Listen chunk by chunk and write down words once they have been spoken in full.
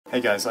Hey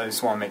guys, I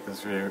just want to make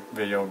this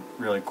video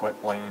really quick,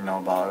 letting you know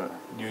about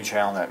a new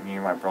channel that me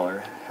and my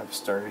brother have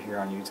started here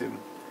on YouTube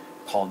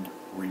called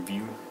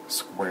Review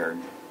Squared.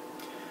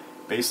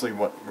 Basically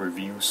what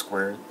Review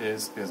Squared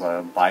is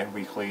a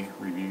bi-weekly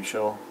review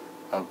show.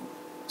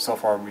 So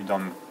far we've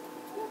done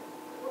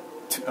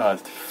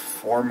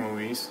 4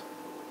 movies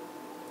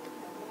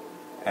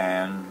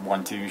and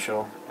 1 TV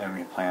show, and we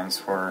have plans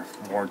for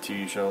more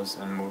TV shows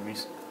and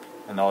movies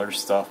and other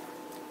stuff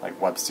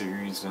like web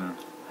series and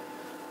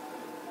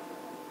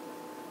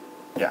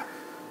yeah.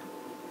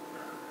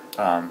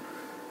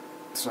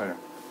 So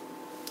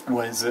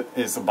what is it?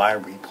 It's a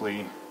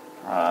bi-weekly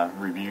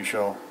review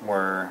show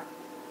where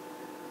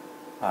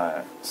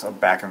so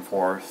back and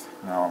forth.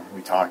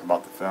 We talk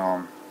about the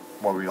film,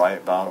 what we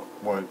liked about,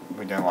 what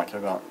we didn't like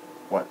about,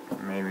 what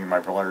maybe my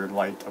brother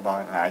liked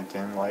about it and I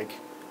didn't like.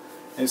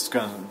 It's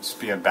gonna just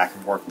be a back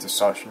and forth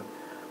discussion.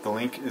 The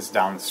link is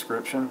down in the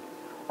description,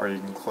 or you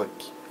can click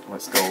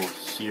let's go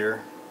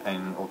here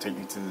and it'll take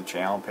you to the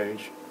channel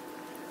page.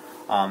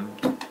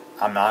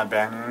 I'm not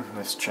abandoning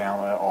this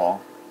channel at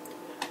all.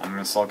 I'm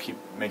going to still keep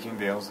making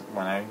videos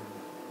when I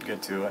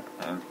get to it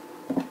and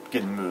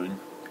get in the mood.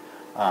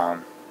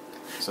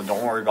 So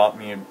don't worry about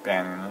me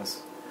abandoning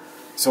this.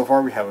 So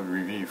far we have a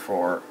review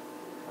for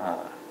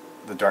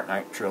the Dark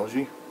Knight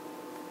trilogy,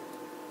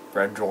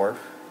 Red Dwarf,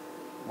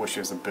 which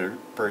is a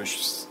British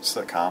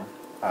sitcom.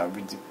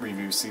 We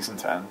reviewed season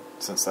 10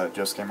 since that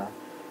just came out.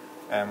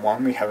 And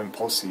one we haven't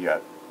posted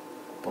yet,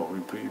 but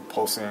we'll be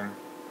posting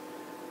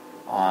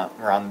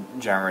around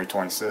January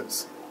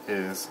 26th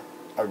is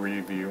a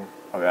review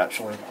of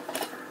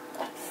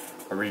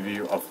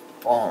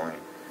Following,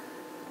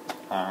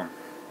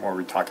 where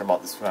we talk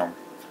about this film,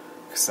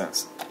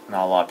 since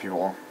not a lot of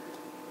people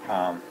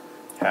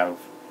have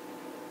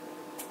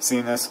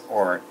seen this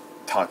or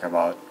talk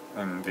about it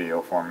in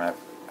video format.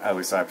 At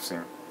least I've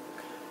seen.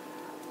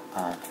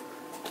 Like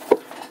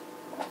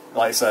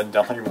I said,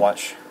 definitely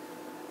watch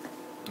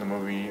the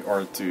movie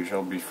or the TV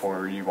show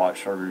before you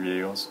watch our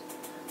videos,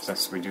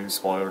 since we do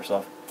spoiler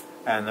stuff.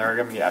 And they're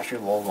going to be actually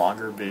a little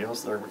longer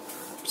videos. They're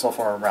so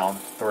far around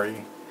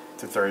 30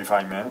 to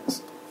 35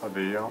 minutes of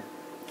video.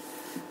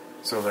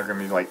 So they're going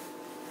to be like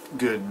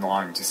good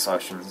long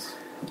discussions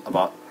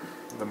about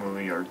the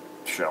movie or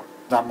show.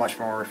 Not much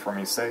more for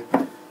me to say.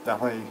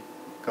 Definitely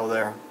go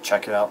there,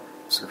 check it out,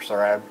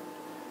 subscribe.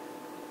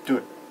 Do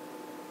it.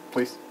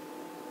 Please.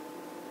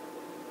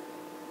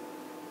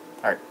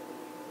 Alright.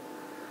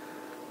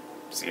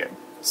 See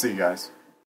you guys.